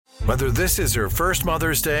Whether this is her first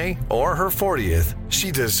Mother's Day or her 40th, she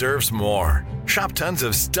deserves more. Shop tons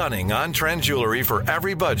of stunning on-trend jewelry for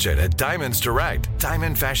every budget at Diamonds Direct.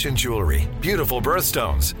 Diamond fashion jewelry, beautiful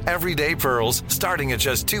birthstones, everyday pearls starting at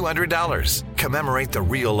just $200. Commemorate the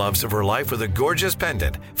real loves of her life with a gorgeous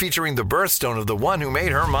pendant featuring the birthstone of the one who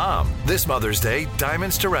made her mom. This Mother's Day,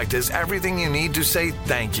 Diamonds Direct is everything you need to say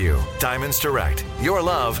thank you. Diamonds Direct. Your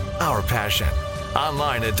love, our passion.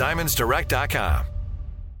 Online at diamondsdirect.com.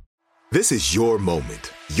 This is your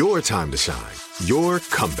moment, your time to shine, your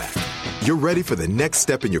comeback. You're ready for the next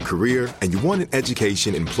step in your career, and you want an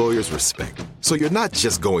education employers respect. So you're not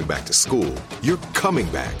just going back to school, you're coming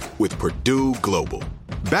back with Purdue Global.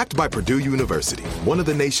 Backed by Purdue University, one of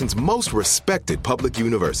the nation's most respected public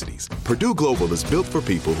universities, Purdue Global is built for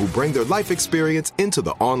people who bring their life experience into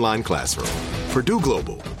the online classroom. Purdue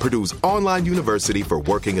Global, Purdue's online university for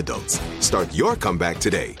working adults. Start your comeback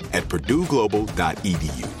today at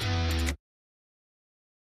purdueglobal.edu.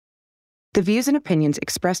 The views and opinions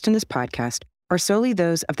expressed in this podcast are solely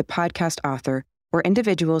those of the podcast author or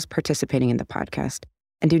individuals participating in the podcast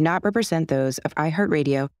and do not represent those of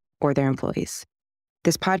iHeartRadio or their employees.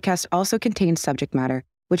 This podcast also contains subject matter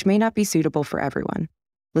which may not be suitable for everyone.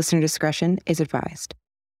 Listener discretion is advised.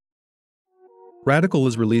 Radical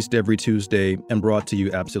is released every Tuesday and brought to you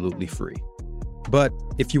absolutely free. But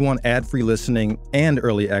if you want ad-free listening and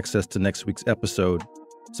early access to next week's episode,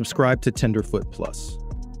 subscribe to Tenderfoot Plus.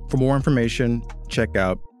 For more information, check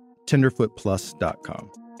out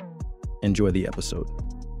tenderfootplus.com. Enjoy the episode.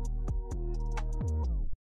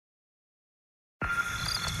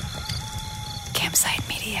 Campsite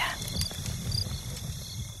Media.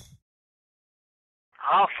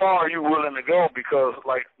 How far are you willing to go? Because,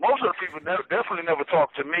 like, most of the people definitely never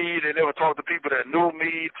talk to me. They never talk to people that knew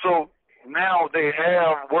me. So now they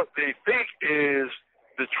have what they think is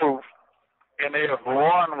the truth, and they have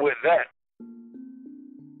run with that.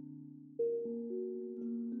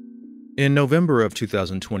 In November of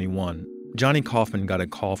 2021, Johnny Kaufman got a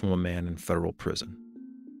call from a man in federal prison.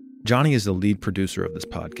 Johnny is the lead producer of this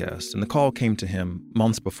podcast, and the call came to him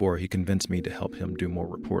months before he convinced me to help him do more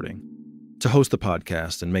reporting, to host the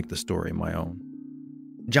podcast and make the story my own.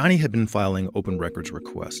 Johnny had been filing open records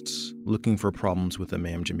requests, looking for problems with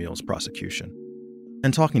Imam Jamil's prosecution,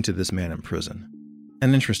 and talking to this man in prison.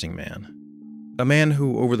 An interesting man. A man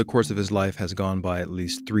who, over the course of his life, has gone by at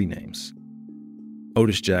least 3 names: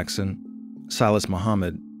 Otis Jackson, Silas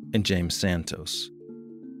Muhammad, and James Santos.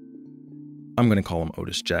 I'm going to call him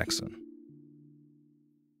Otis Jackson.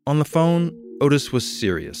 On the phone, Otis was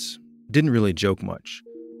serious, didn't really joke much,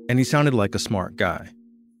 and he sounded like a smart guy.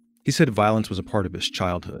 He said violence was a part of his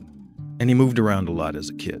childhood, and he moved around a lot as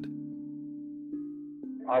a kid.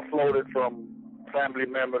 I floated from family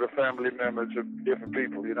member to family member to different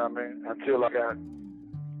people, you know what I mean? Until I got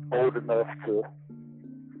old enough to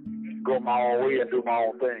go my own way and do my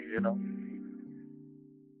own thing, you know?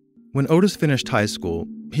 When Otis finished high school,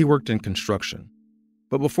 he worked in construction.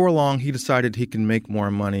 But before long, he decided he can make more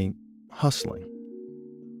money hustling.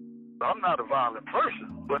 I'm not a violent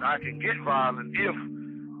person, but I can get violent if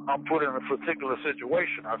I'm put in a particular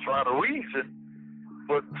situation. I try to reason,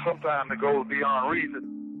 but sometimes it goes beyond reason.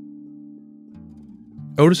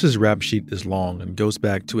 Otis's rap sheet is long and goes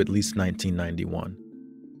back to at least 1991.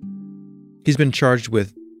 He's been charged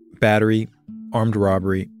with battery, armed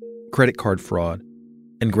robbery, credit card fraud,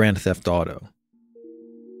 and grand theft auto.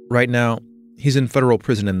 Right now, he's in federal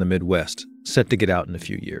prison in the Midwest, set to get out in a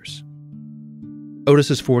few years.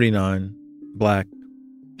 Otis is 49, black,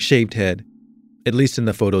 shaved head, at least in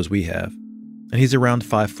the photos we have, and he's around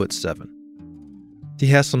 5'7". He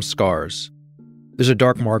has some scars. There's a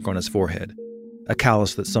dark mark on his forehead, a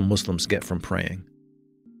callus that some Muslims get from praying.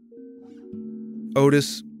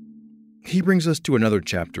 Otis, he brings us to another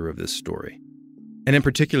chapter of this story, and in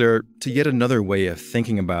particular, to yet another way of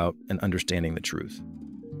thinking about and understanding the truth.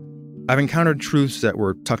 I've encountered truths that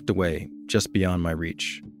were tucked away just beyond my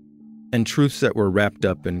reach, and truths that were wrapped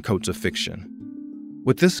up in coats of fiction.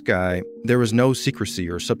 With this guy, there was no secrecy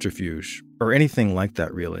or subterfuge or anything like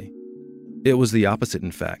that, really. It was the opposite,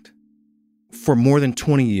 in fact. For more than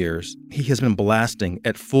 20 years, he has been blasting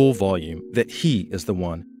at full volume that he is the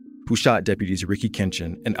one who shot deputies Ricky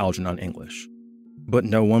Kenshin and Algernon English. But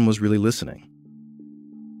no one was really listening.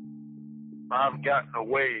 I've gotten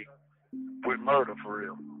away with murder for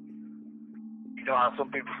real. You know how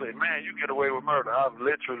some people say, man, you get away with murder. I've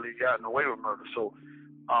literally gotten away with murder. So,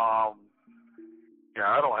 yeah,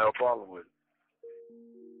 I don't have a problem with it.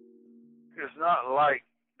 It's not like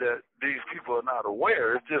that these people are not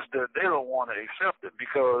aware. It's just that they don't want to accept it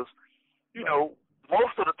because, you know,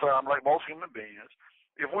 most of the time, like most human beings,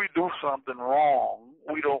 if we do something wrong,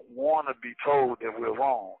 we don't want want to be told that we're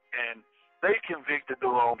wrong. And they convicted the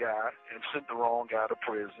wrong guy and sent the wrong guy to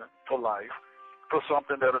prison for life for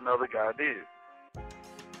something that another guy did.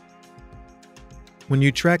 When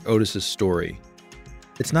you track Otis's story,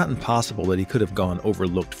 it's not impossible that he could have gone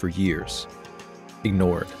overlooked for years,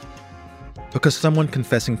 ignored. Because someone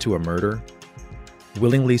confessing to a murder,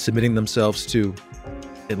 willingly submitting themselves to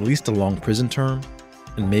at least a long prison term,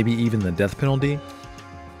 and maybe even the death penalty,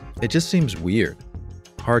 it just seems weird,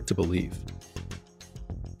 hard to believe.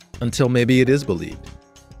 Until maybe it is believed,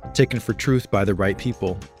 taken for truth by the right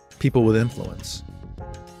people, people with influence.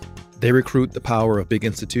 They recruit the power of big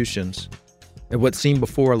institutions, and what seemed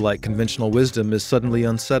before like conventional wisdom is suddenly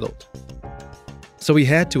unsettled. So we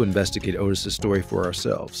had to investigate Otis's story for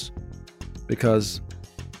ourselves, because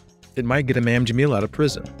it might get Imam Jamil out of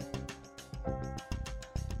prison.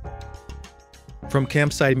 From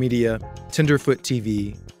Campside Media, Tenderfoot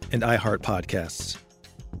TV, and iHeart Podcasts,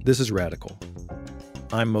 this is Radical.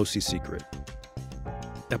 I'm Mosi Secret.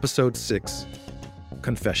 Episode 6,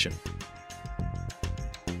 Confession.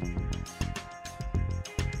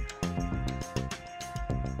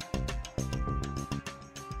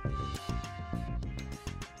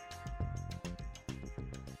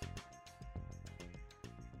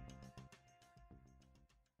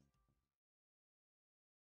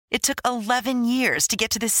 It took 11 years to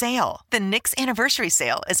get to this sale. The Knix Anniversary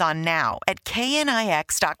Sale is on now at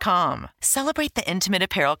knix.com. Celebrate the intimate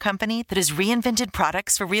apparel company that has reinvented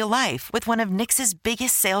products for real life with one of Knix's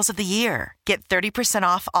biggest sales of the year. Get 30%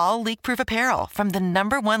 off all leak-proof apparel from the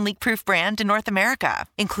 #1 leak-proof brand in North America,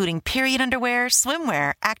 including period underwear,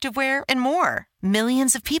 swimwear, activewear, and more.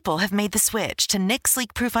 Millions of people have made the switch to Knix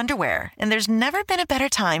leak-proof underwear, and there's never been a better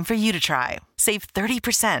time for you to try. Save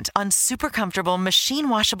 30% on super comfortable,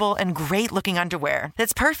 machine-washable, and great-looking underwear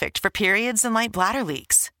that's perfect for periods and light bladder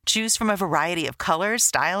leaks. Choose from a variety of colors,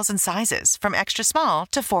 styles, and sizes, from extra small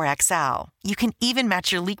to 4XL. You can even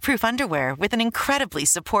match your leak-proof underwear with an incredibly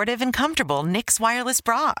supportive and comfortable Knix wireless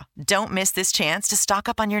bra. Don't miss this chance to stock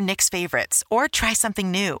up on your Knix favorites or try something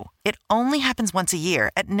new. It only happens once a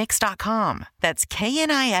year at knix.com. That's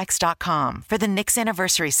knix.com for the Knix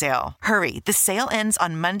Anniversary Sale. Hurry, the sale ends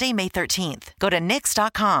on Monday, May 13th. Go to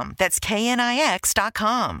knix.com. That's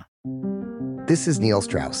knix.com. This is Neil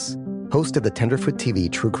Strauss, host of the Tenderfoot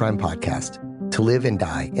TV true crime podcast, To Live and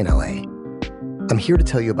Die in LA. I'm here to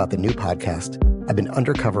tell you about the new podcast I've been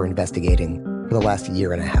undercover investigating for the last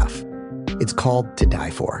year and a half. It's called To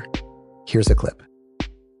Die For. Here's a clip.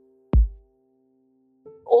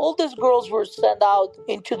 All these girls were sent out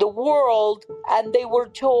into the world and they were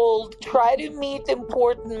told, try to meet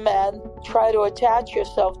important men, try to attach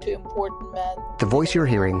yourself to important men. The voice you're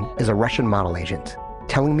hearing is a Russian model agent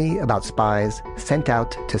telling me about spies sent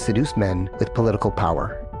out to seduce men with political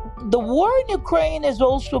power. The war in Ukraine is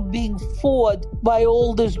also being fought by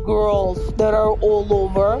all these girls that are all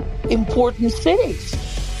over important cities.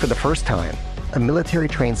 For the first time, a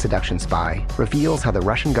military-trained seduction spy reveals how the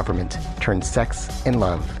Russian government turned sex and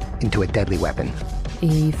love into a deadly weapon.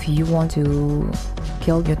 If you want to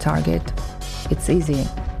kill your target, it's easy.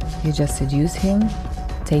 You just seduce him,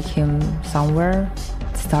 take him somewhere,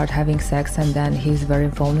 start having sex, and then he's very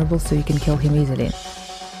vulnerable, so you can kill him easily.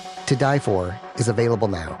 To Die For is available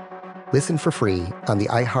now. Listen for free on the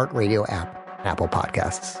iHeartRadio app, Apple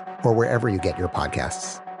Podcasts, or wherever you get your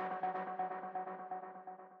podcasts.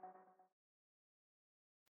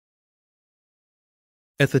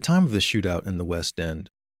 At the time of the shootout in the West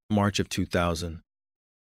End, March of 2000,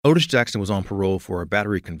 Otis Jackson was on parole for a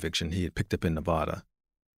battery conviction he had picked up in Nevada.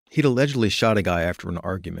 He'd allegedly shot a guy after an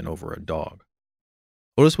argument over a dog.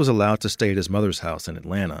 Otis was allowed to stay at his mother's house in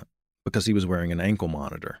Atlanta because he was wearing an ankle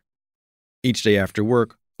monitor. Each day after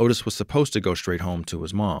work, Otis was supposed to go straight home to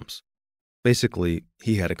his mom's. Basically,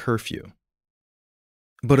 he had a curfew.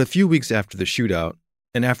 But a few weeks after the shootout,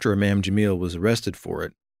 and after Imam Jamil was arrested for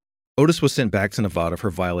it, Otis was sent back to Nevada for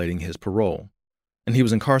violating his parole, and he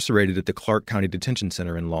was incarcerated at the Clark County Detention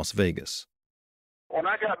Center in Las Vegas. When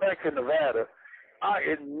I got back to Nevada, I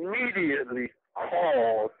immediately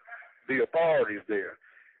called the authorities there.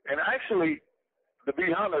 And actually, to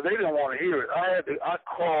be honest, they didn't want to hear it. I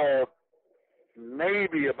called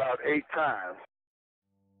maybe about 8 times.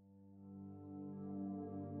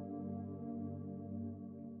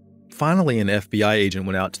 Finally, an FBI agent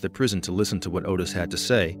went out to the prison to listen to what Otis had to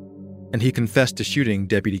say, and he confessed to shooting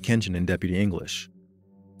Deputy Kenjon and Deputy English.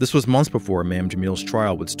 This was months before Imam Jamil's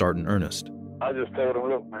trial would start in earnest. I just told him,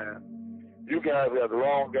 look, man, you guys got the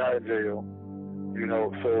wrong guy in jail.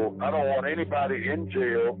 So I don't want anybody in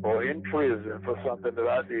jail or in prison for something that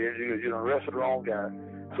I did. You arrested the wrong guy.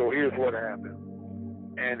 So here's what happened.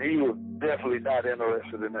 And he was definitely not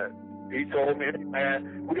interested in that. He told me, hey,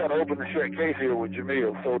 man, we got to open the shut case here with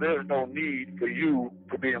Jamil, so there's no need for you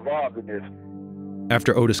to be involved in this.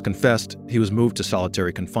 After Otis confessed, he was moved to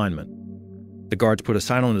solitary confinement. The guards put a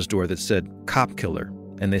sign on his door that said, "Cop Killer,"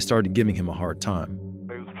 and they started giving him a hard time.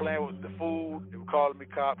 They was playing with the food. They were calling me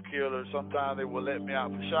Cop Killer. Sometimes they would let me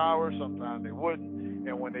out for showers. Sometimes they wouldn't.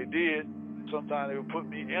 And when they did, sometimes they would put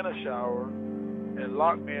me in a shower and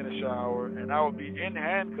lock me in a shower, and I would be in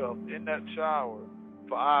handcuffs in that shower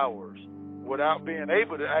for hours without being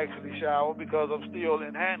able to actually shower because I'm still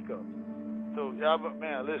in handcuffs. So, yeah, but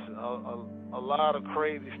man, listen, a lot of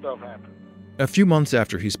crazy stuff happened. A few months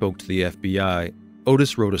after he spoke to the FBI,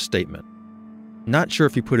 Otis wrote a statement. Not sure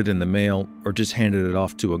if he put it in the mail or just handed it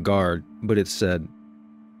off to a guard, but it said,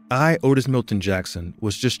 "I, Otis Milton Jackson,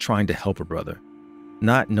 was just trying to help a brother,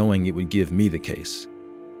 not knowing it would give me the case.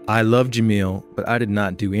 I love Jamil, but I did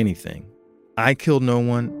not do anything. I killed no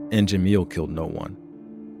one, and Jamil killed no one.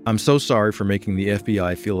 I'm so sorry for making the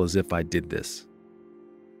FBI feel as if I did this."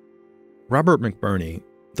 Robert McBurney,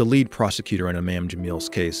 the lead prosecutor in Imam Jamil's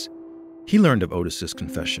case, he learned of Otis's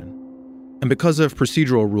confession. And because of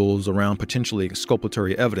procedural rules around potentially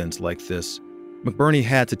exculpatory evidence like this, McBurney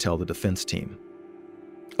had to tell the defense team.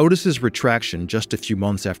 Otis's retraction just a few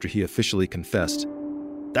months after he officially confessed,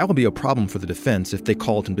 that would be a problem for the defense if they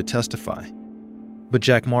called him to testify. But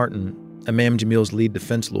Jack Martin, Imam Jamil's lead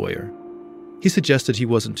defense lawyer, he suggested he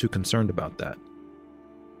wasn't too concerned about that.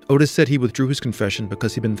 Otis said he withdrew his confession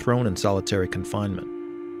because he'd been thrown in solitary confinement,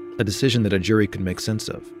 a decision that a jury could make sense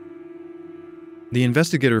of. The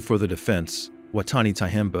investigator for the defense, Watani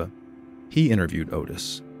Tahemba, he interviewed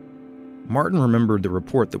Otis. Martin remembered the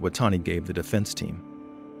report that Watani gave the defense team.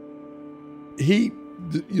 He,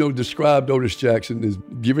 described Otis Jackson as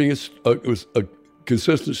giving us a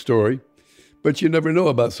consistent story, but you never know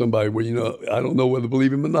about somebody where, I don't know whether to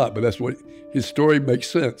believe him or not, but that's what his story makes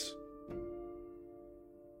sense.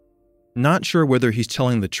 Not sure whether he's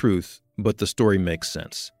telling the truth, but the story makes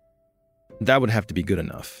sense. That would have to be good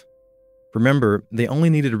enough. Remember, they only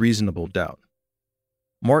needed a reasonable doubt.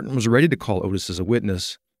 Martin was ready to call Otis as a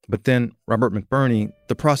witness, but then Robert McBurney,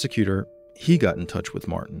 the prosecutor, he got in touch with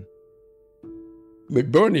Martin.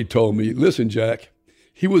 McBurney told me, "Listen, Jack,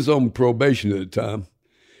 he was on probation at the time.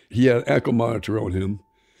 He had an ankle monitor on him,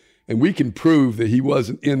 and we can prove that he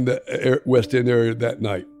wasn't in the West End area that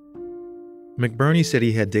night." McBurney said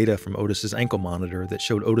he had data from Otis's ankle monitor that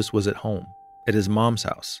showed Otis was at home, at his mom's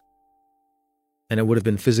house, and it would have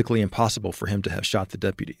been physically impossible for him to have shot the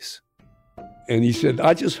deputies. And he said,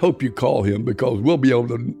 "I just hope you call him because we'll be able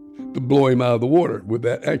to blow him out of the water with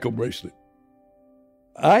that ankle bracelet."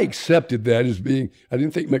 I accepted that as being, I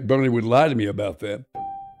didn't think McBurney would lie to me about that.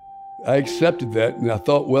 I accepted that, and I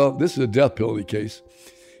thought, well, this is a death penalty case.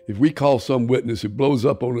 If we call some witness who blows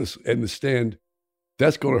up on us in the stand,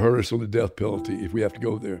 that's going to hurt us on the death penalty if we have to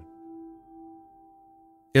go there.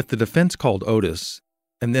 If the defense called Otis,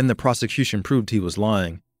 and then the prosecution proved he was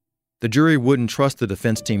lying, the jury wouldn't trust the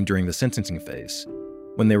defense team during the sentencing phase,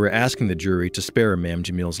 when they were asking the jury to spare Imam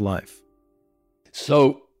Jamil's life.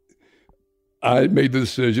 So I made the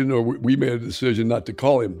decision, or we made a decision not to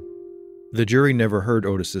call him. The jury never heard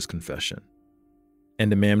Otis's confession,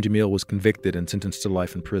 and Imam Jamil was convicted and sentenced to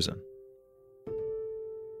life in prison.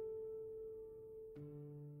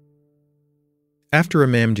 After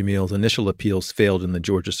Imam Jamil's initial appeals failed in the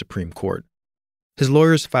Georgia Supreme Court, his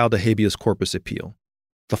lawyers filed a habeas corpus appeal,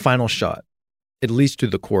 the final shot, at least through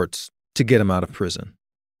the courts, to get him out of prison.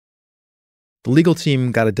 The legal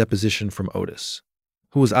team got a deposition from Otis,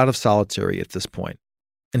 who was out of solitary at this point,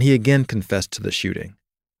 and he again confessed to the shooting,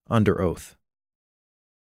 under oath.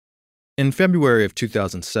 In February of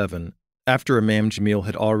 2007, after Imam Jamil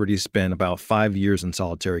had already spent about 5 years in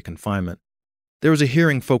solitary confinement, there was a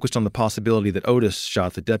hearing focused on the possibility that Otis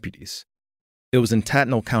shot the deputies. It was in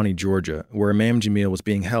Tattnall County, Georgia, where Imam Jamil was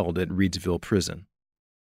being held at Reidsville Prison.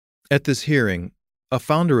 At this hearing, a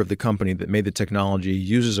founder of the company that made the technology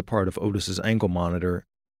used as a part of Otis's ankle monitor,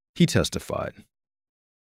 he testified.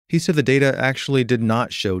 He said the data actually did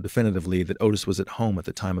not show definitively that Otis was at home at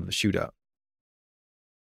the time of the shootout.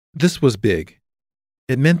 This was big.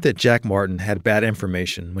 It meant that Jack Martin had bad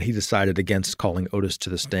information when he decided against calling Otis to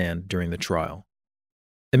the stand during the trial.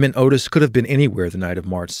 It meant Otis could have been anywhere the night of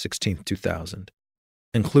March 16, 2000,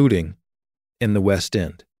 including in the West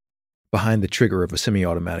End, behind the trigger of a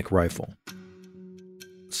semi-automatic rifle.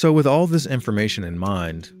 So with all this information in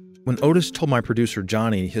mind, when Otis told my producer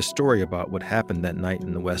Johnny his story about what happened that night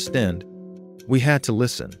in the West End, we had to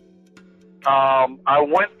listen. I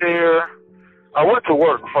went there. I went to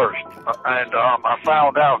work first, and I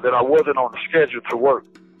found out that I wasn't on the schedule to work.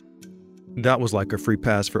 That was like a free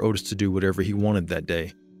pass for Otis to do whatever he wanted that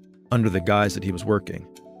day, under the guise that he was working,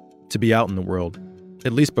 to be out in the world,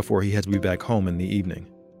 at least before he had to be back home in the evening.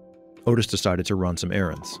 Otis decided to run some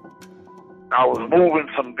errands. I was moving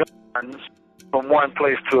some guns from one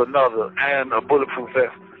place to another and a bulletproof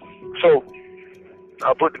vest. So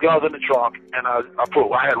I put the guns in the trunk, and I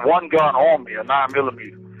had one gun on me, a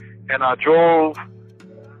 9mm, and I drove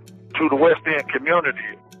to the West End community.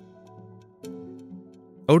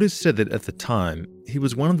 Otis said that at the time, he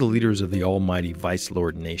was one of the leaders of the almighty Vice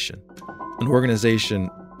Lord Nation, an organization,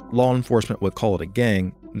 law enforcement would call it a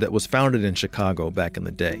gang, that was founded in Chicago back in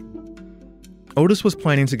the day. Otis was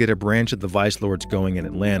planning to get a branch of the Vice Lords going in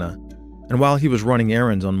Atlanta, and while he was running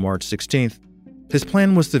errands on March 16th, his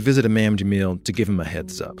plan was to visit Imam Jamil to give him a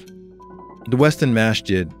heads up. The West End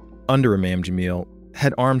Masjid, under Imam Jamil,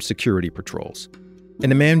 had armed security patrols,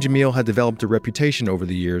 and Imam Jamil had developed a reputation over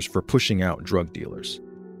the years for pushing out drug dealers.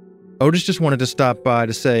 Otis just wanted to stop by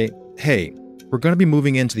to say, hey, we're going to be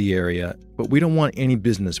moving into the area, but we don't want any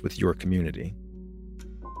business with your community.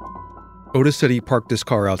 Otis said he parked his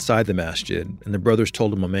car outside the masjid, and the brothers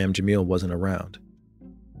told him Imam Jamil wasn't around.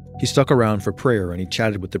 He stuck around for prayer, and he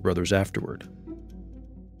chatted with the brothers afterward.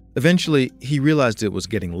 Eventually, he realized it was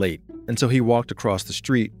getting late, and so he walked across the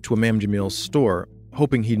street to Imam Jamil's store,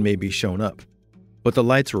 hoping he'd maybe shown up. But the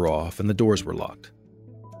lights were off and the doors were locked.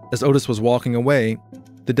 As Otis was walking away,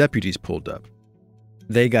 the deputies pulled up.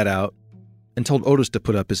 They got out and told Otis to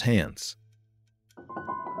put up his hands.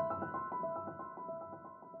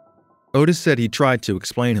 Otis said he tried to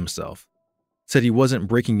explain himself, said he wasn't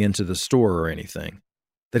breaking into the store or anything,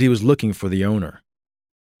 that he was looking for the owner.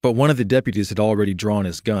 But one of the deputies had already drawn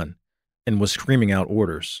his gun and was screaming out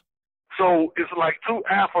orders. So it's like two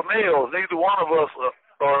alpha males. Neither one of us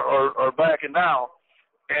are backing down.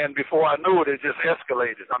 And before I knew it, it just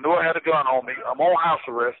escalated. I knew I had a gun on me. I'm on house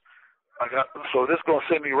arrest. So this is going to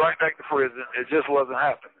send me right back to prison. It just wasn't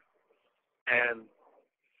happening. And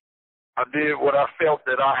I did what I felt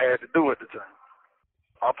that I had to do at the time.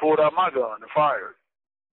 I pulled out my gun and fired.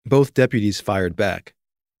 Both deputies fired back,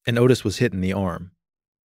 and Otis was hit in the arm.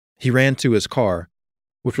 He ran to his car,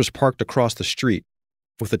 which was parked across the street,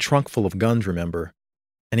 with a trunk full of guns, remember,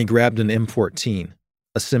 and he grabbed an M14,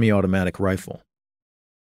 a semi-automatic rifle.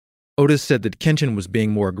 Otis said that Kenshin was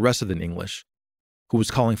being more aggressive than English, who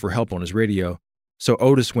was calling for help on his radio, so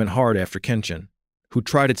Otis went hard after Kenshin, who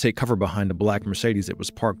tried to take cover behind a black Mercedes that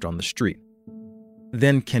was parked on the street.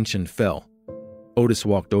 Then Kenshin fell. Otis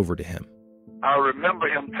walked over to him. I remember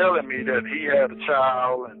him telling me that he had a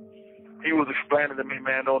child, and he was explaining to me,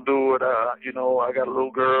 man, don't do it. I got a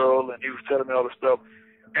little girl, and he was telling me all this stuff.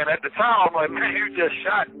 And at the time, I'm like, man, you just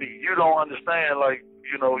shot me. You don't understand. Like,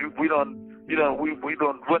 we done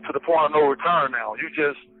went to the point of no return now. You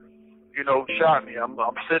just, shot me. I'm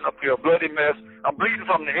sitting up here, a bloody mess. I'm bleeding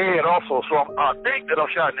from the head also, so I think that I'm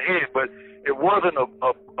shot in the head, but it wasn't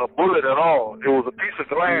a bullet at all. It was a piece of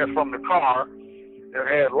glass from the car that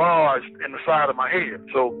had lodged in the side of my head.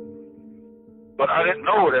 But I didn't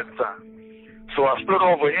know it at the time. So I stood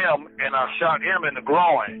over him and I shot him in the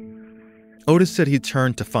groin. Otis said he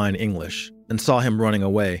turned to find English and saw him running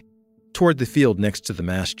away toward the field next to the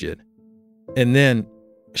masjid. And then,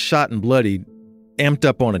 shot and bloodied, amped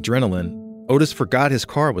up on adrenaline, Otis forgot his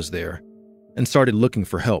car was there and started looking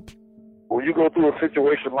for help. When you go through a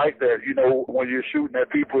situation like that, when you're shooting at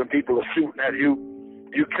people and people are shooting at you,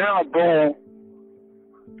 you kind of go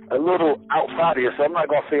a little outside of yourself. I'm not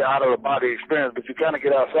going to say out of the body experience, but you kind of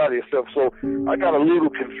get outside of yourself. So I got a little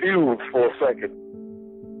confused for a second.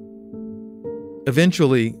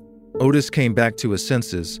 Eventually, Otis came back to his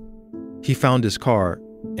senses. He found his car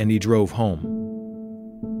and he drove home.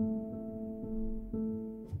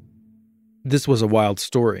 This was a wild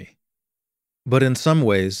story, but in some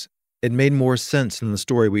ways, it made more sense than the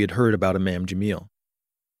story we had heard about Imam Jamil.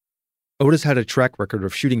 Otis had a track record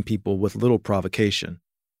of shooting people with little provocation.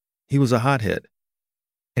 He was a hothead,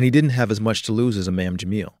 and he didn't have as much to lose as Imam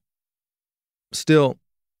Jamil. Still,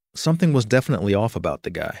 something was definitely off about the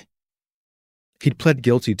guy. He'd pled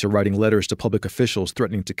guilty to writing letters to public officials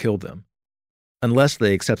threatening to kill them, unless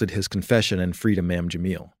they accepted his confession and freed Imam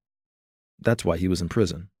Jamil. That's why he was in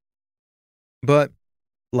prison. But,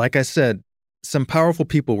 like I said, some powerful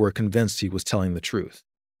people were convinced he was telling the truth.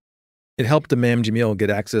 It helped Imam Jamil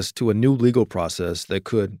get access to a new legal process that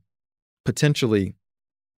could, potentially,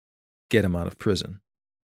 get him out of prison.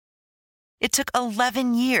 It took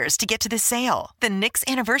 11 years to get to this sale. The Knix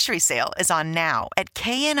Anniversary Sale is on now at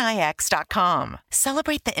knix.com.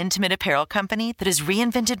 Celebrate the intimate apparel company that has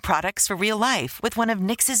reinvented products for real life with one of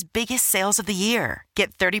Knix's biggest sales of the year.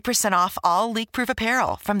 Get 30% off all leak-proof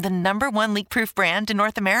apparel from the #1 leak-proof brand in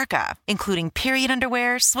North America, including period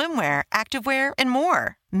underwear, swimwear, activewear, and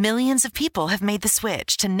more. Millions of people have made the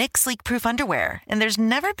switch to Knix leak-proof underwear, and there's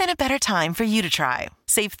never been a better time for you to try.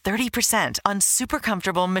 Save 30% on super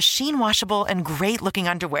comfortable, machine-washable, and great-looking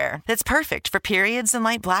underwear that's perfect for periods and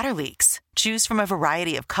light bladder leaks. Choose from a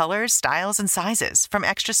variety of colors, styles, and sizes, from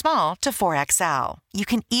extra small to 4XL. You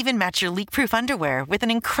can even match your leak-proof underwear with an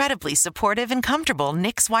incredibly supportive and comfortable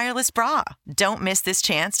Knix wireless bra. Don't miss this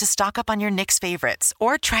chance to stock up on your Knix favorites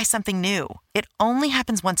or try something new. It only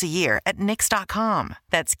happens once a year at Knix.com.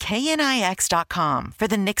 That's knix.com for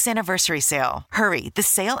the Knix Anniversary Sale. Hurry, the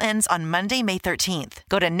sale ends on Monday, May 13th.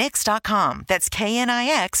 Go to Knix.com. That's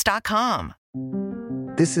knix.com.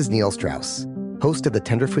 This is Neil Strauss, host of the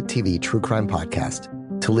Tenderfoot TV True Crime Podcast,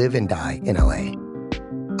 To Live and Die in LA.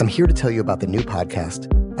 I'm here to tell you about the new podcast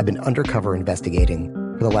I've been undercover investigating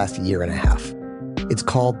for the last year and a half. It's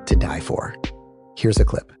called To Die For. Here's a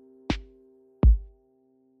clip.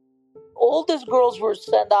 All these girls were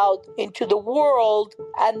sent out into the world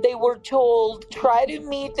and they were told, try to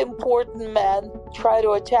meet important men, try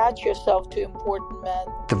to attach yourself to important men.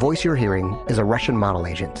 The voice you're hearing is a Russian model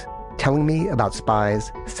agent telling me about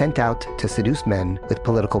spies sent out to seduce men with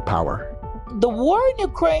political power. The war in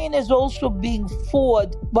Ukraine is also being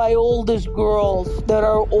fought by all these girls that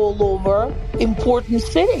are all over important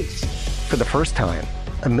cities. For the first time,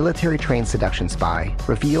 a military-trained seduction spy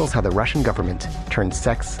reveals how the Russian government turned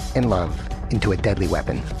sex and love into a deadly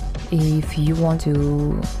weapon. If you want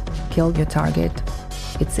to kill your target,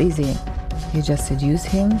 it's easy. You just seduce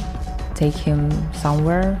him, take him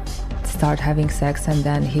somewhere, start having sex, and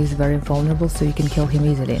then he's very vulnerable, so you can kill him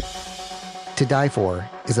easily. To Die For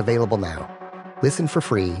is available now. Listen for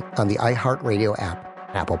free on the iHeartRadio app,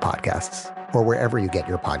 Apple Podcasts, or wherever you get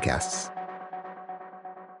your podcasts.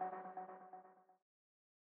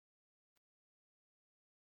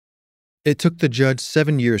 It took the judge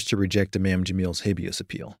 7 years to reject Imam Jamil's habeas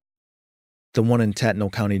appeal. The one in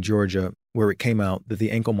Tattnall County, Georgia, where it came out that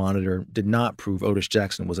the ankle monitor did not prove Otis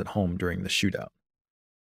Jackson was at home during the shootout.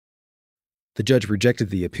 The judge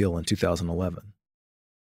rejected the appeal in 2011.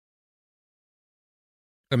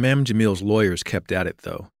 Imam Jamil's lawyers kept at it,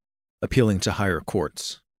 though, appealing to higher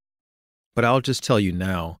courts. But I'll just tell you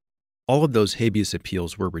now, all of those habeas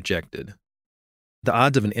appeals were rejected. The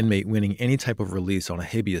odds of an inmate winning any type of release on a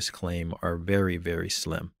habeas claim are very, very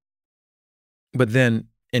slim. But then,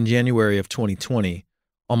 in January of 2020,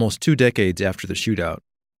 almost 2 decades after the shootout,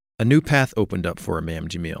 a new path opened up for Imam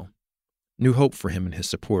Jamil. New hope for him and his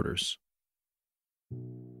supporters.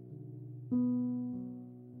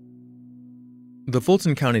 The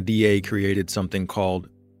Fulton County DA created something called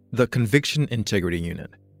the Conviction Integrity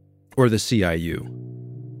Unit, or the CIU.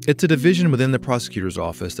 It's a division within the prosecutor's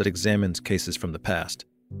office that examines cases from the past,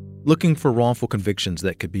 looking for wrongful convictions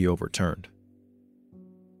that could be overturned.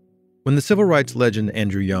 When the civil rights legend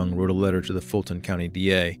Andrew Young wrote a letter to the Fulton County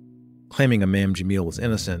DA claiming Imam Jamil was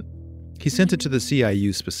innocent, he sent it to the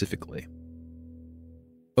CIU specifically.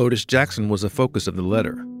 Otis Jackson was a focus of the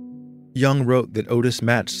letter. Young wrote that Otis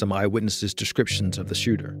matched some eyewitnesses' descriptions of the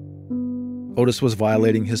shooter. Otis was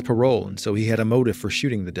violating his parole, and so he had a motive for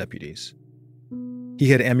shooting the deputies. He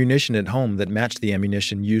had ammunition at home that matched the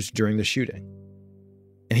ammunition used during the shooting,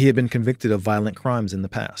 and he had been convicted of violent crimes in the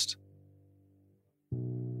past.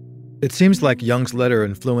 It seems like Young's letter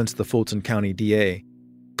influenced the Fulton County DA,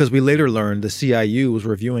 because we later learned the CIU was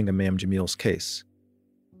reviewing Imam Jamil's case.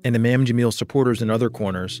 And Imam Jamil's supporters in other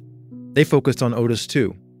corners, they focused on Otis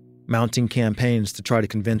too, mounting campaigns to try to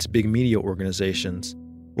convince big media organizations,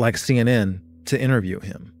 like CNN, to interview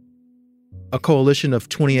him. A coalition of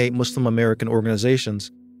 28 Muslim American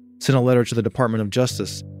organizations sent a letter to the Department of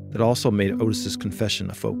Justice that also made Otis's confession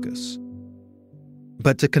a focus.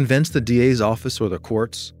 But to convince the DA's office or the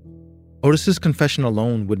courts, Otis's confession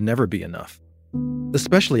alone would never be enough,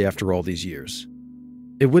 especially after all these years.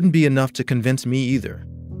 It wouldn't be enough to convince me either.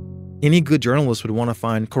 Any good journalist would want to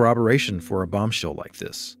find corroboration for a bombshell like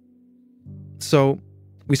this. So,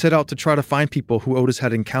 we set out to try to find people who Otis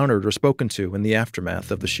had encountered or spoken to in the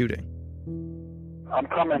aftermath of the shooting. I'm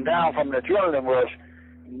coming down from the adrenaline rush.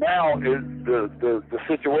 Now the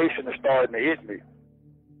situation is starting to hit me.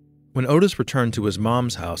 When Otis returned to his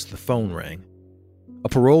mom's house, the phone rang. A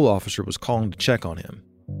parole officer was calling to check on him.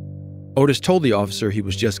 Otis told the officer he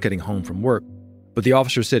was just getting home from work, but the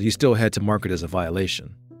officer said he still had to mark it as a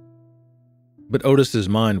violation. But Otis's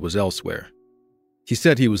mind was elsewhere. He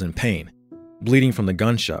said he was in pain, bleeding from the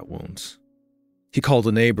gunshot wounds. He called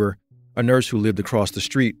a neighbor, a nurse who lived across the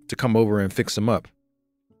street, to come over and fix him up.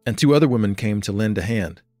 And 2 other women came to lend a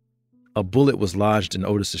hand. A bullet was lodged in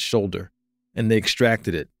Otis's shoulder, and they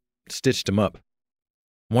extracted it, stitched him up.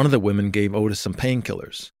 One of the women gave Otis some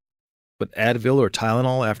painkillers. But Advil or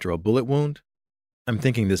Tylenol after a bullet wound? I'm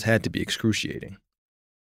thinking this had to be excruciating.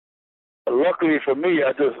 Luckily for me,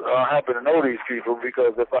 I just happen to know these people,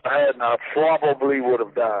 because if I hadn't, I probably would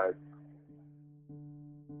have died.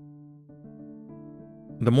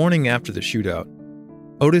 The morning after the shootout,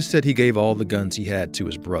 Otis said he gave all the guns he had to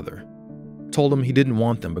his brother, told him he didn't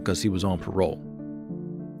want them because he was on parole.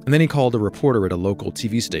 And then he called a reporter at a local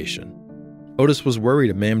TV station. Otis was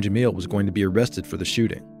worried Imam Jamil was going to be arrested for the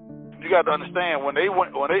shooting. You got to understand, when they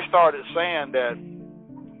started saying that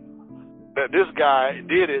this guy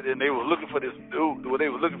did it and they was looking for this dude, when they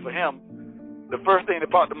was looking for him, the first thing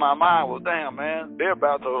that popped in my mind was, damn, man, they're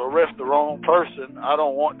about to arrest the wrong person. I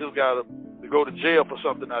don't want this guy to go to jail for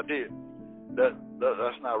something I did.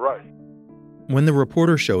 That's not right. When the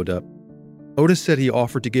reporter showed up, Otis said he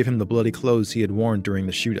offered to give him the bloody clothes he had worn during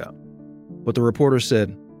the shootout. But the reporter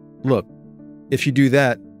said, look, if you do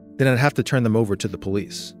that, then I'd have to turn them over to the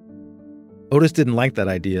police. Otis didn't like that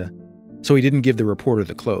idea, so he didn't give the reporter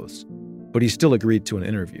the clothes, but he still agreed to an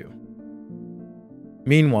interview.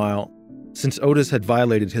 Meanwhile, since Otis had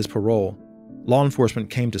violated his parole, law enforcement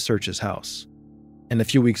came to search his house. And a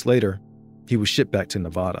few weeks later, he was shipped back to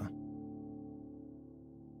Nevada.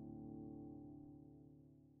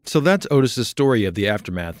 So that's Otis's story of the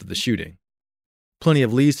aftermath of the shooting. Plenty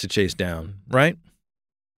of leads to chase down, right?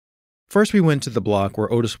 First, we went to the block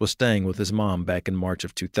where Otis was staying with his mom back in March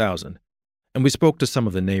of 2000, and we spoke to some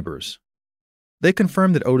of the neighbors. They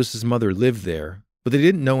confirmed that Otis's mother lived there, but they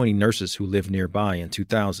didn't know any nurses who lived nearby in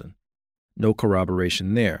 2000. No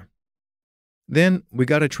corroboration there. Then we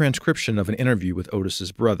got a transcription of an interview with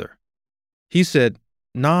Otis's brother. He said,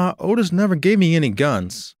 nah, Otis never gave me any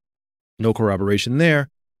guns. No corroboration there,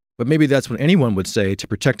 but maybe that's what anyone would say to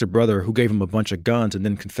protect a brother who gave him a bunch of guns and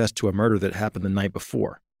then confessed to a murder that happened the night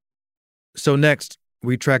before. So next,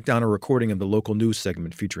 we tracked down a recording of the local news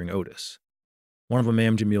segment featuring Otis. One of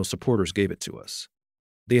Imam Jamil's supporters gave it to us.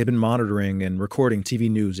 They had been monitoring and recording TV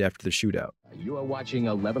news after the shootout. You are watching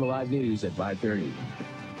 11 Alive News at 5:30.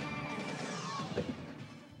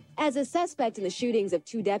 As a suspect in the shootings of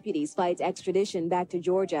 2 deputies fights extradition back to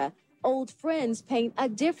Georgia, old friends paint a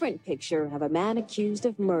different picture of a man accused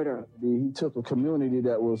of murder. He took a community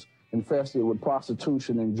that was infested with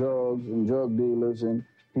prostitution and drugs and drug dealers, and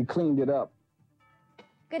he cleaned it up.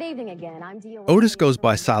 Good evening again. I'm Dia. Otis goes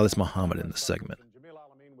by Silas Muhammad in the segment.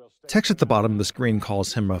 Text at the bottom of the screen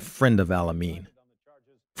calls him a friend of Al-Amin.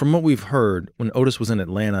 From what we've heard, when Otis was in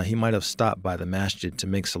Atlanta, he might have stopped by the masjid to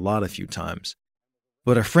make salat a few times.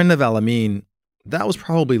 But a friend of Al-Amin, that was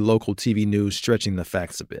probably local TV news stretching the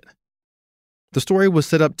facts a bit. The story was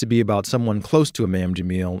set up to be about someone close to Imam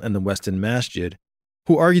Jamil and the West End Masjid,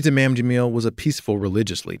 who argued Imam Jamil was a peaceful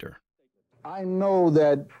religious leader. I know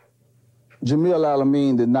that Jamil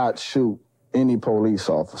Al-Amin did not shoot any police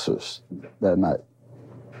officers that night.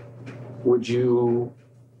 Would you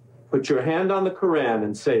put your hand on the Quran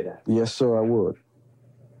and say that? Yes, sir, I would.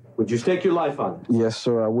 Would you stake your life on it? Yes,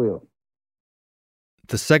 sir, I will.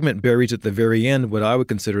 The segment buries at the very end what I would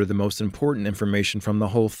consider the most important information from the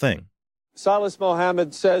whole thing. Silas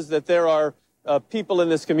Muhammad says that there are people in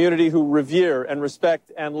this community who revere and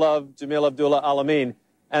respect and love Jamil Abdullah Al-Amin,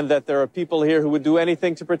 and that there are people here who would do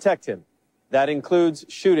anything to protect him. That includes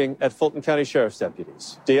shooting at Fulton County Sheriff's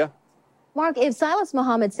deputies. Dia? Mark, if Silas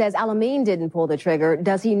Muhammad says Al-Amin didn't pull the trigger,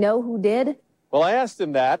 does he know who did? Well, I asked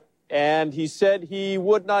him that, and he said he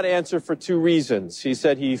would not answer for 2 reasons. He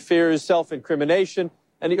said he fears self-incrimination,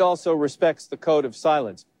 and he also respects the code of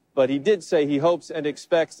silence. But he did say he hopes and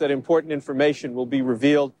expects that important information will be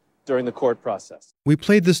revealed during the court process. We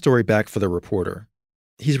played this story back for the reporter.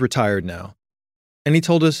 He's retired now. And he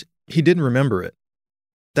told us he didn't remember it.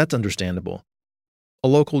 That's understandable. A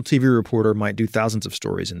local TV reporter might do thousands of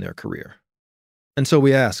stories in their career. And so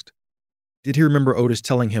we asked, did he remember Otis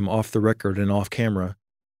telling him off the record and off camera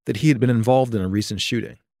that he had been involved in a recent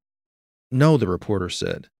shooting? No, the reporter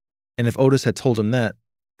said. And if Otis had told him that,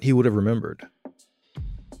 he would have remembered.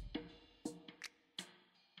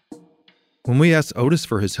 When we asked Otis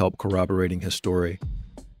for his help corroborating his story,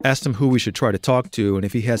 asked him who we should try to talk to and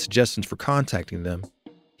if he had suggestions for contacting them,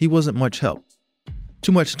 he wasn't much help.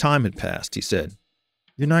 Too much time had passed, he said.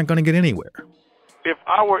 You're not going to get anywhere. If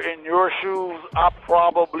I were in your shoes, I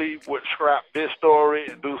probably would scrap this story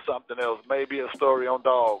and do something else, maybe a story on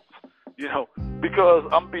dogs, because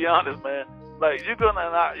I'm be honest, man, like you're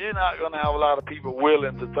not gonna have a lot of people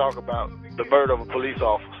willing to talk about the murder of a police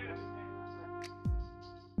officer.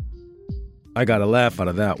 I got a laugh out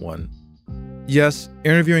of that one. Yes,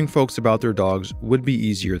 interviewing folks about their dogs would be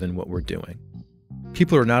easier than what we're doing.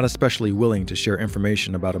 People are not especially willing to share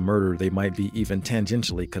information about a murder they might be even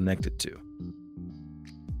tangentially connected to.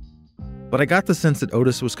 But I got the sense that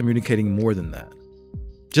Otis was communicating more than that.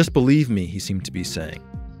 Just believe me, he seemed to be saying.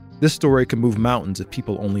 This story could move mountains if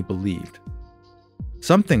people only believed.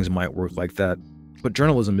 Some things might work like that, but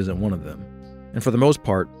journalism isn't one of them. And for the most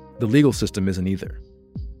part, the legal system isn't either.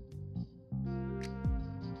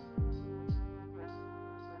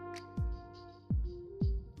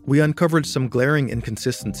 We uncovered some glaring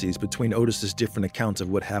inconsistencies between Otis's different accounts of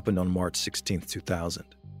what happened on March 16, 2000.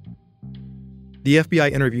 The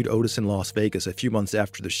FBI interviewed Otis in Las Vegas a few months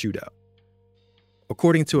after the shootout.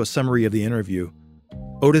 According to a summary of the interview,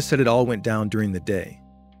 Otis said it all went down during the day.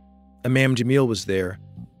 Imam Jamil was there,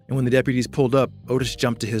 and when the deputies pulled up, Otis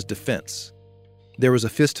jumped to his defense. There was a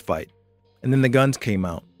fist fight, and then the guns came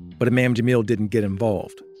out, but Imam Jamil didn't get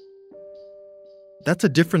involved. That's a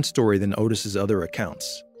different story than Otis's other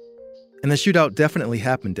accounts. And the shootout definitely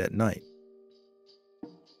happened at night.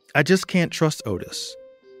 I just can't trust Otis.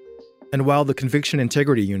 And while the Conviction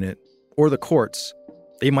Integrity Unit, or the courts,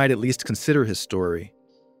 they might at least consider his story,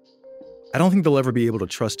 I don't think they'll ever be able to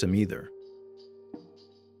trust him either.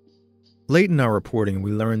 Late in our reporting,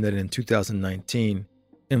 we learned that in 2019,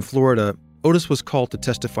 in Florida, Otis was called to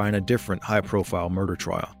testify in a different high-profile murder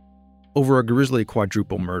trial over a grisly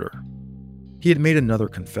quadruple murder. He had made another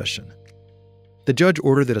confession. The judge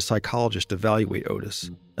ordered that a psychologist evaluate Otis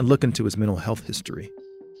and look into his mental health history.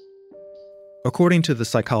 According to the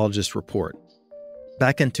psychologist's report,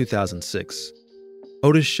 back in 2006,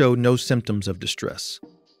 Otis showed no symptoms of distress.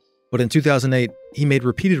 But in 2008, he made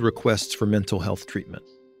repeated requests for mental health treatment.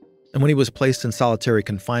 And when he was placed in solitary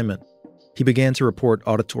confinement, he began to report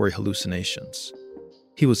auditory hallucinations.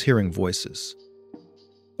 He was hearing voices.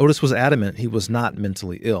 Otis was adamant he was not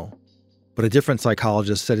mentally ill, but a different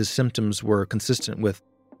psychologist said his symptoms were consistent with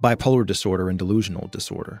bipolar disorder and delusional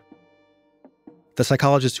disorder. The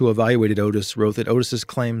psychologist who evaluated Otis wrote that Otis's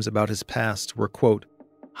claims about his past were, quote,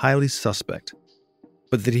 highly suspect,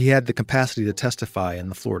 but that he had the capacity to testify in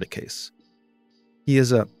the Florida case. He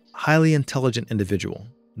is a highly intelligent individual,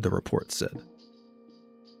 the report said.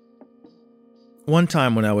 One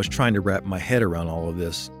time when I was trying to wrap my head around all of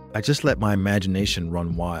this, I just let my imagination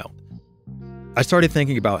run wild. I started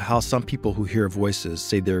thinking about how some people who hear voices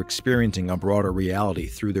say they're experiencing a broader reality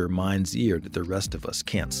through their mind's ear that the rest of us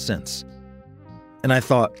can't sense. And I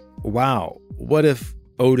thought, wow, what if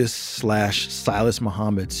Otis/Silas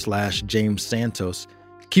Muhammad/James Santos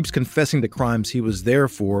keeps confessing the crimes he was there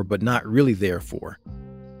for but not really there for?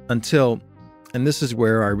 Until, and this is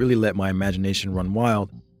where I really let my imagination run wild,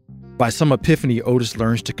 by some epiphany, Otis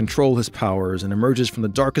learns to control his powers and emerges from the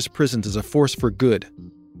darkest prisons as a force for good.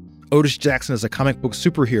 Otis Jackson is a comic book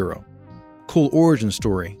superhero. Cool origin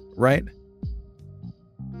story, right?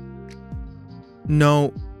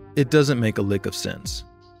 No, it doesn't make a lick of sense.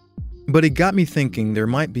 But it got me thinking there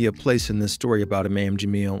might be a place in this story about Imam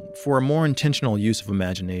Jamil for a more intentional use of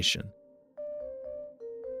imagination.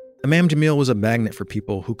 Imam Jamil was a magnet for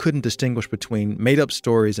people who couldn't distinguish between made-up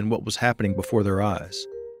stories and what was happening before their eyes,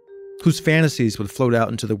 whose fantasies would float out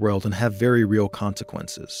into the world and have very real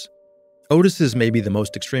consequences. Otis is maybe the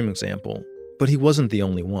most extreme example, but he wasn't the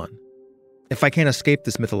only one. If I can't escape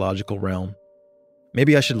this mythological realm,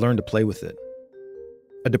 maybe I should learn to play with it.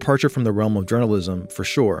 A departure from the realm of journalism, for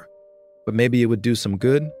sure, but maybe it would do some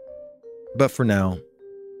good. But for now,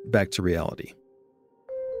 back to reality.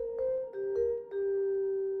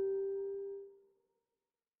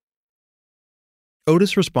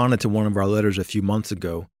 Otis responded to one of our letters a few months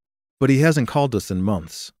ago, but he hasn't called us in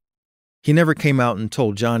months. He never came out and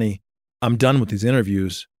told Johnny, I'm done with these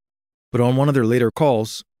interviews. But on one of their later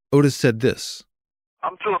calls, Otis said this.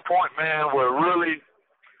 I'm to a point, man, where really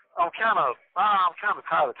I'm kind of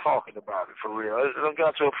tired of talking about it, for real. I've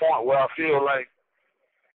got to a point where I feel like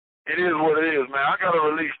it is what it is, man. I got a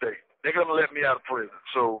release date. They're going to let me out of prison.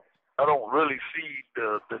 So I don't really see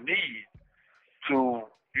the need to,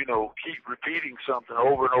 keep repeating something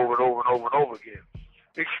over and over and over and over and over again.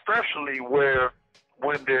 Especially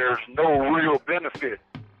when there's no real benefit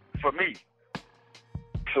for me.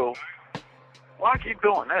 So why keep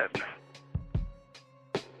doing that, man?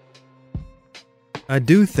 I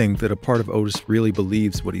do think that a part of Otis really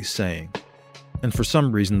believes what he's saying, and for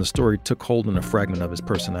some reason the story took hold in a fragment of his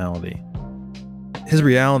personality. His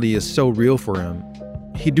reality is so real for him,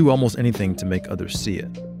 he'd do almost anything to make others see it.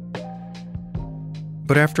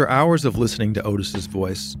 But after hours of listening to Otis's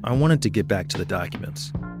voice, I wanted to get back to the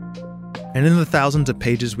documents. And in the thousands of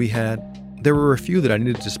pages we had, there were a few that I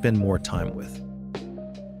needed to spend more time with.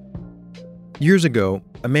 Years ago,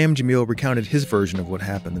 Imam Jamil recounted his version of what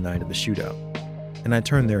happened the night of the shootout, and I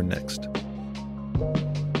turned there next.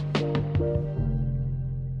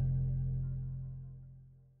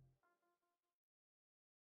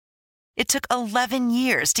 It took 11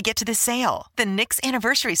 years to get to this sale. The Knix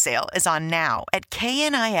Anniversary Sale is on now at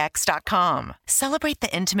knix.com. Celebrate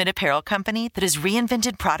the intimate apparel company that has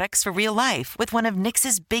reinvented products for real life with one of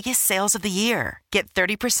Knix's biggest sales of the year. Get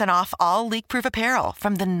 30% off all leak-proof apparel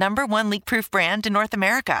from the #1 leak-proof brand in North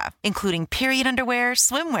America, including period underwear,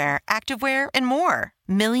 swimwear, activewear, and more.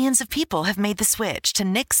 Millions of people have made the switch to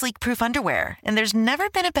Knix leak-proof underwear, and there's never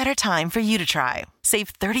been a better time for you to try. Save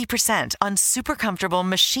 30% on super comfortable,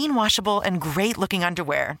 machine-washable, and great-looking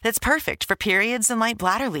underwear that's perfect for periods and light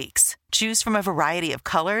bladder leaks. Choose from a variety of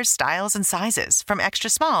colors, styles, and sizes, from extra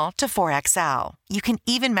small to 4XL. You can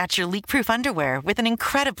even match your leak-proof underwear with an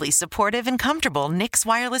incredibly supportive and comfortable Knix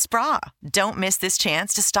wireless bra. Don't miss this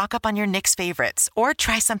chance to stock up on your Knix favorites or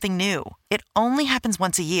try something new. It only happens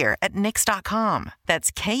once a year at Knix.com.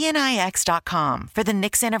 That's knix.com for the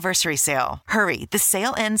Knix Anniversary Sale. Hurry, the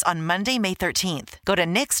sale ends on Monday, May 13th. Go to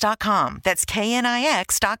Knix.com. That's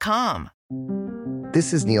knix.com.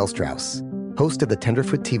 This is Neil Strauss, host of the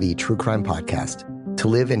Tenderfoot TV True Crime Podcast, To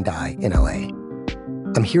Live and Die in LA.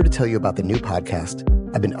 I'm here to tell you about the new podcast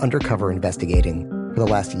I've been undercover investigating for the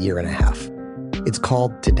last year and a half. It's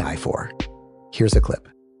called To Die For. Here's a clip.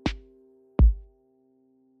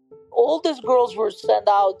 All these girls were sent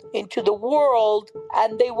out into the world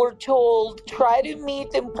and they were told, try to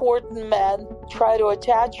meet important men, try to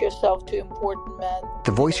attach yourself to important men.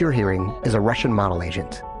 The voice you're hearing is a Russian model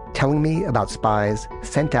agent telling me about spies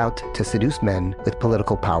sent out to seduce men with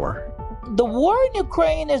political power. The war in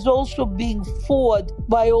Ukraine is also being fought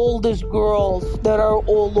by all these girls that are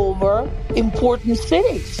all over important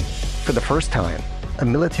cities. For the first time, a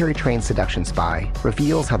military-trained seduction spy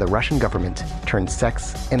reveals how the Russian government turned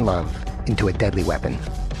sex and love into a deadly weapon.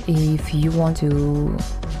 If you want to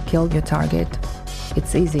kill your target,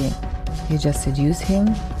 it's easy. You just seduce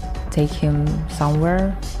him, take him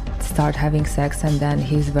somewhere, start having sex, and then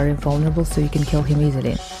he's very vulnerable, so you can kill him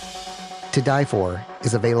easily. To Die For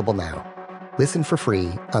is available now. Listen for free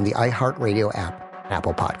on the iHeartRadio app,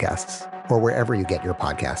 Apple Podcasts, or wherever you get your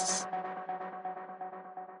podcasts.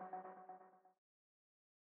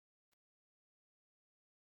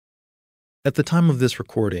 At the time of this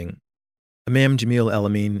recording, Imam Jamil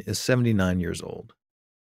El-Amin is 79 years old.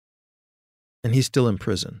 And he's still in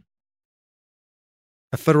prison.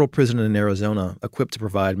 A federal prison in Arizona equipped to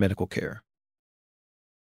provide medical care.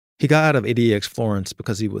 He got out of ADX Florence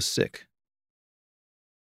because he was sick.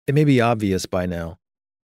 It may be obvious by now,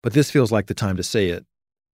 but this feels like the time to say it.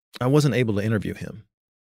 I wasn't able to interview him.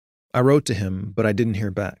 I wrote to him, but I didn't hear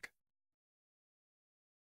back.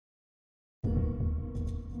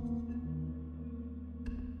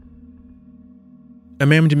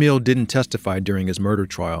 Imam Jamil didn't testify during his murder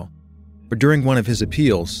trial, but during one of his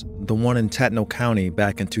appeals, the one in Tatnall County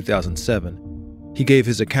back in 2007, he gave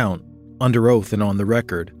his account, under oath and on the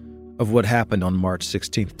record, of what happened on March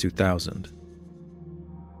 16, 2000.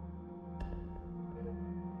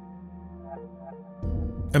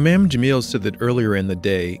 Imam Jamil said that earlier in the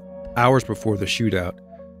day, hours before the shootout,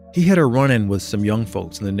 he had a run-in with some young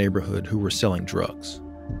folks in the neighborhood who were selling drugs.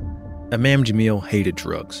 Imam Jamil hated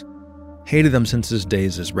drugs. Hated them since his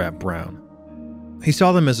days as Rap Brown. He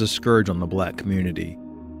saw them as a scourge on the black community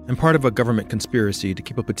and part of a government conspiracy to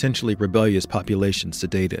keep a potentially rebellious population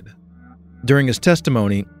sedated. During his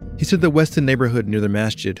testimony, he said the Weston neighborhood near the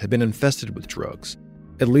masjid had been infested with drugs,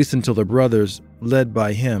 at least until the brothers, led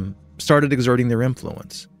by him, started exerting their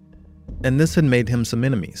influence. And this had made him some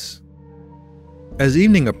enemies. As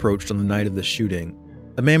evening approached on the night of the shooting,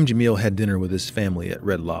 Imam Jamil had dinner with his family at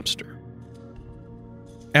Red Lobster.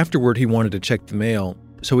 Afterward, he wanted to check the mail,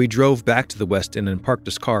 so he drove back to the West End and parked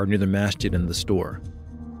his car near the masjid and the store.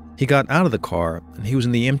 He got out of the car, and he was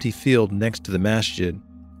in the empty field next to the masjid,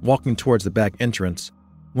 walking towards the back entrance,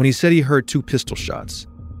 when he said he heard 2 pistol shots,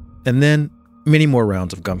 and then many more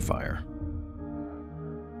rounds of gunfire.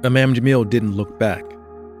 Imam Jamil didn't look back.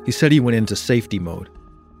 He said he went into safety mode,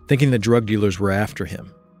 thinking the drug dealers were after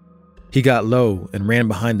him. He got low and ran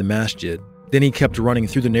behind the masjid, then he kept running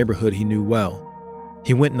through the neighborhood he knew well.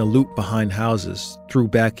 He went in a loop behind houses, through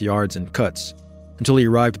backyards and cuts, until he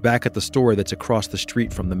arrived back at the store that's across the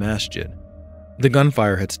street from the masjid. The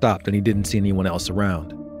gunfire had stopped and he didn't see anyone else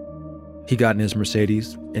around. He got in his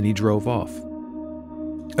Mercedes and he drove off.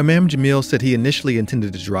 Imam Jamil said he initially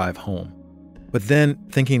intended to drive home, But then,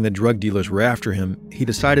 thinking the drug dealers were after him, he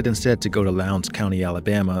decided instead to go to Lowndes County,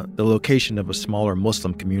 Alabama, the location of a smaller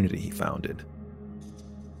Muslim community he founded.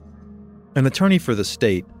 An attorney for the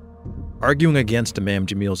state, arguing against Imam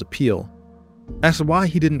Jamil's appeal, asked why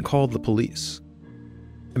he didn't call the police.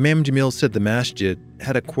 Imam Jamil said the masjid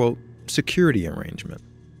had a, quote, security arrangement.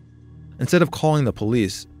 Instead of calling the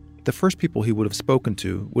police, the first people he would have spoken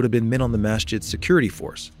to would have been men on the masjid's security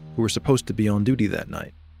force who were supposed to be on duty that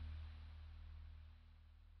night.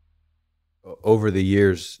 Over the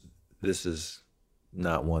years, this is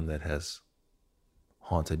not one that has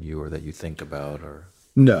haunted you or that you think about, or...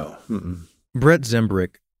 No. Mm-mm. Brett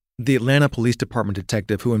Zembrick, the Atlanta Police Department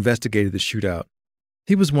detective who investigated the shootout,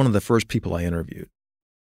 he was one of the first people I interviewed.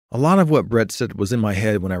 A lot of what Brett said was in my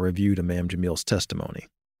head when I reviewed Imam Jamil's testimony.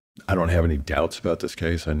 I don't have any doubts about this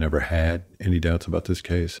case. I never had any doubts about this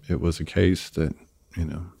case. It was a case that,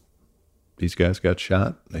 these guys got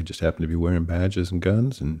shot. They just happened to be wearing badges and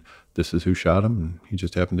guns, and this is who shot them, and he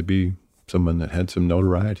just happened to be someone that had some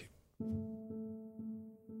notoriety.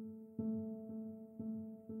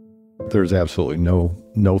 There's absolutely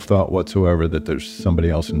no thought whatsoever that there's somebody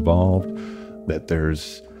else involved, that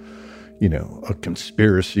there's, a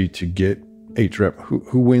conspiracy to get H-Rep.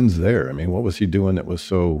 Who wins there? I mean, what was he doing that was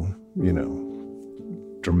so,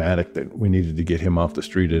 dramatic that we needed to get him off the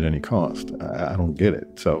street at any cost? I don't get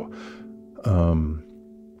it. So,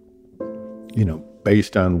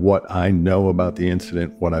 based on what I know about the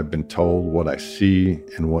incident, what I've been told, what I see,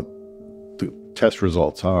 and what the test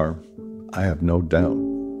results are, I have no doubt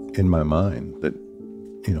in my mind that,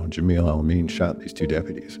 Jamil Al-Amin shot these two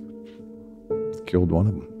deputies, killed one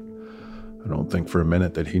of them. I don't think for a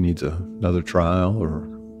minute that he needs another trial or,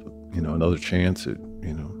 another chance at,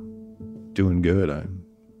 doing good. I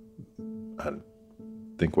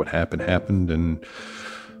think what happened, and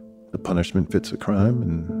the punishment fits the crime,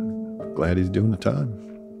 and I'm glad he's doing the time.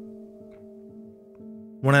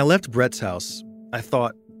 When I left Brett's house, I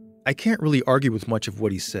thought, I can't really argue with much of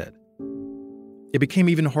what he said. It became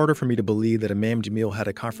even harder for me to believe that Imam Jamil had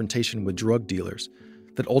a confrontation with drug dealers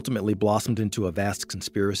that ultimately blossomed into a vast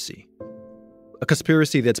conspiracy. A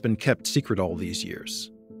conspiracy that's been kept secret all these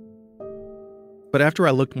years. But after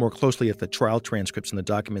I looked more closely at the trial transcripts and the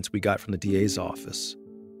documents we got from the DA's office,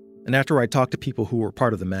 and after I talked to people who were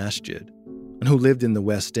part of the masjid and who lived in the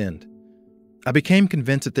West End, I became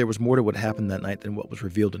convinced that there was more to what happened that night than what was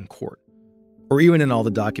revealed in court, or even in all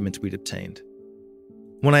the documents we'd obtained.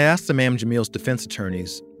 When I asked Imam Jamil's defense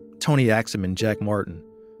attorneys, Tony Axum and Jack Martin,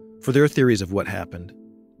 for their theories of what happened,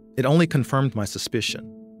 it only confirmed my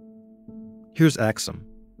suspicion. Here's Axum.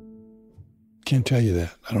 Can't tell you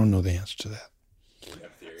that. I don't know the answer to that.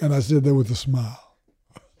 And I said that with a smile.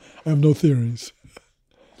 I have no theories.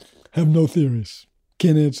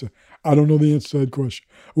 Can't answer. I don't know the answer to that question.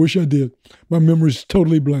 I wish I did. My memory's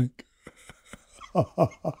totally blank.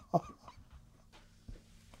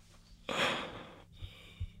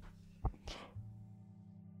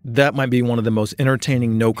 That might be one of the most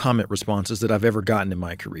entertaining no-comment responses that I've ever gotten in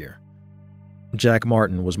my career. Jack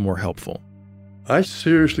Martin was more helpful. I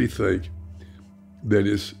seriously think that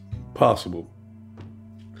it's possible,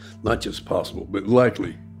 not just possible, but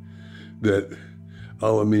likely, that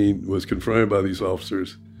Al-Amin was confronted by these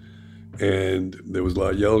officers and there was a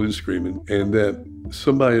lot of yelling and screaming, and that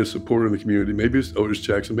somebody, a supporter in the community, maybe it's Otis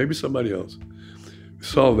Jackson, maybe somebody else,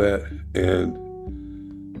 saw that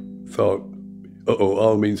and thought, uh-oh,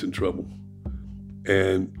 Al-Amin's in trouble,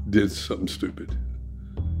 and did something stupid.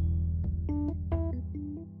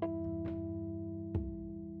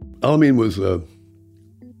 Al-Amin was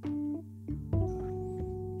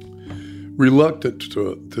reluctant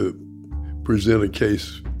to present a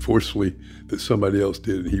case forcefully that somebody else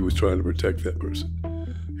did, and he was trying to protect that person.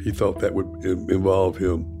 He thought that would involve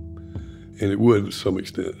him, and it would to some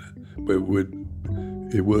extent, but it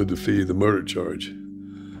would defeat the murder charge.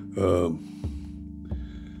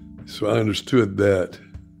 So I understood that.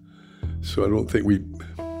 So I don't think we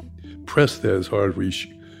pressed that as hard as we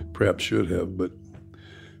perhaps should have, but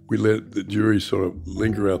we let the jury sort of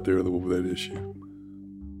linger out there over that issue.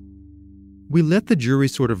 We let the jury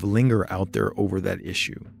sort of linger out there over that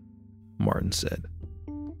issue, Martin said.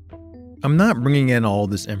 I'm not bringing in all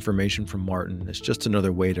this information from Martin. It's just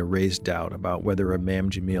another way to raise doubt about whether Imam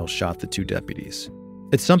Jamil shot the two deputies.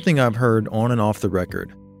 It's something I've heard on and off the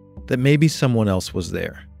record, that maybe someone else was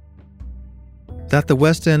there. That the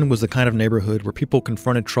West End was the kind of neighborhood where people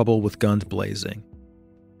confronted trouble with guns blazing.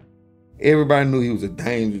 Everybody knew he was a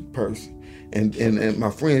dangerous person. And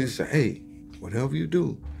my friends used to say, hey, whatever you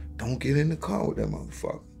do, don't get in the car with that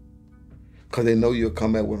motherfucker. Because they know you'll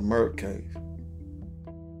come back with a murder case.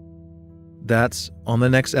 That's on the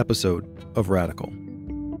next episode of Radical.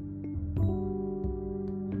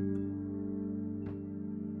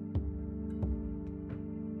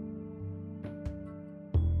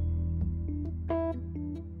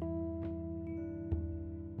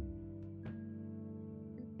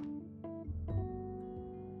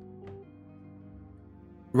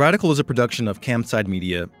 Radical is a production of Campside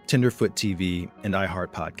Media, Tenderfoot TV, and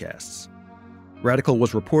iHeart Podcasts. Radical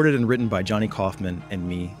was reported and written by Johnny Kaufman and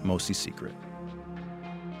me, Mosi Secret.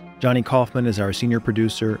 Johnny Kaufman is our senior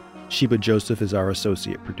producer. Sheba Joseph is our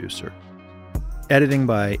associate producer. Editing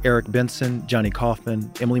by Eric Benson, Johnny Kaufman,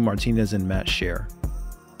 Emily Martinez, and Matt Scher.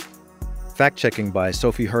 Fact-checking by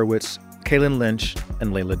Sophie Hurwitz, Kaylin Lynch,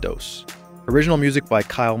 and Layla Dose. Original music by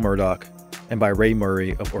Kyle Murdoch and by Ray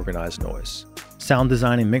Murray of Organized Noise. Sound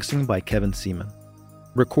design and mixing by Kevin Seaman.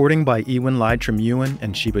 Recording by Ewan Lydtrom-Ewan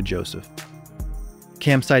and Sheba Joseph.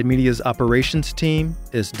 Campside Media's operations team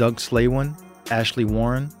is Doug Slaywin, Ashley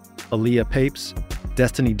Warren, Aaliyah Papes,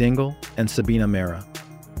 Destiny Dingle, and Sabina Mera.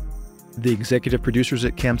 The executive producers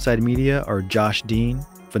at Campside Media are Josh Dean,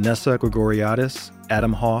 Vanessa Gregoriadis,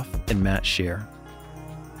 Adam Hoff, and Matt Scher.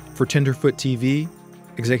 For Tenderfoot TV,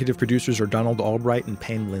 executive producers are Donald Albright and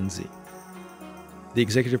Payne Lindsay. The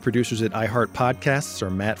executive producers at iHeart Podcasts are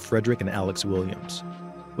Matt Frederick and Alex Williams,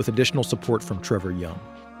 with additional support from Trevor Young.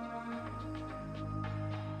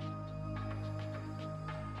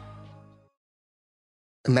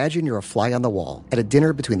 Imagine you're a fly on the wall at a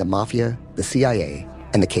dinner between the Mafia, the CIA,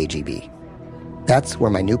 and the KGB. That's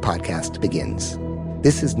where my new podcast begins.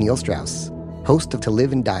 This is Neil Strauss, host of To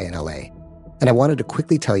Live and Die in LA, and I wanted to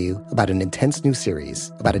quickly tell you about an intense new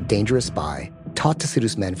series about a dangerous spy taught to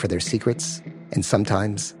seduce men for their secrets and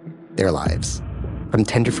sometimes their lives. From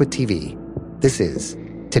Tenderfoot TV, this is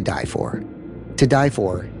To Die For. To Die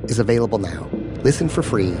For is available now. Listen for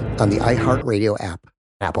free on the iHeartRadio app,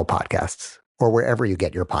 Apple Podcasts, or wherever you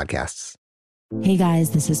get your podcasts. Hey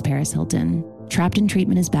guys, this is Paris Hilton. Trapped in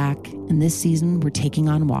Treatment is back, and this season we're taking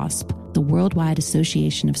on WASP, the Worldwide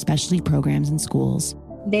Association of Specialty Programs in Schools.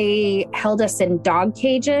 They held us in dog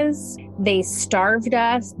cages. They starved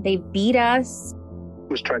us. They beat us.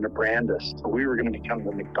 Was trying to brand us. So we were going to become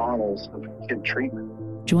the McDonald's of kid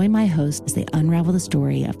treatment. Join my hosts as they unravel the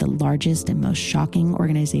story of the largest and most shocking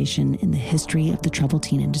organization in the history of the troubled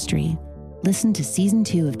teen industry. Listen to Season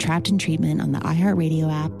 2 of Trapped in Treatment on the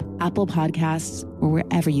iHeartRadio app, Apple Podcasts, or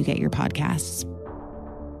wherever you get your podcasts.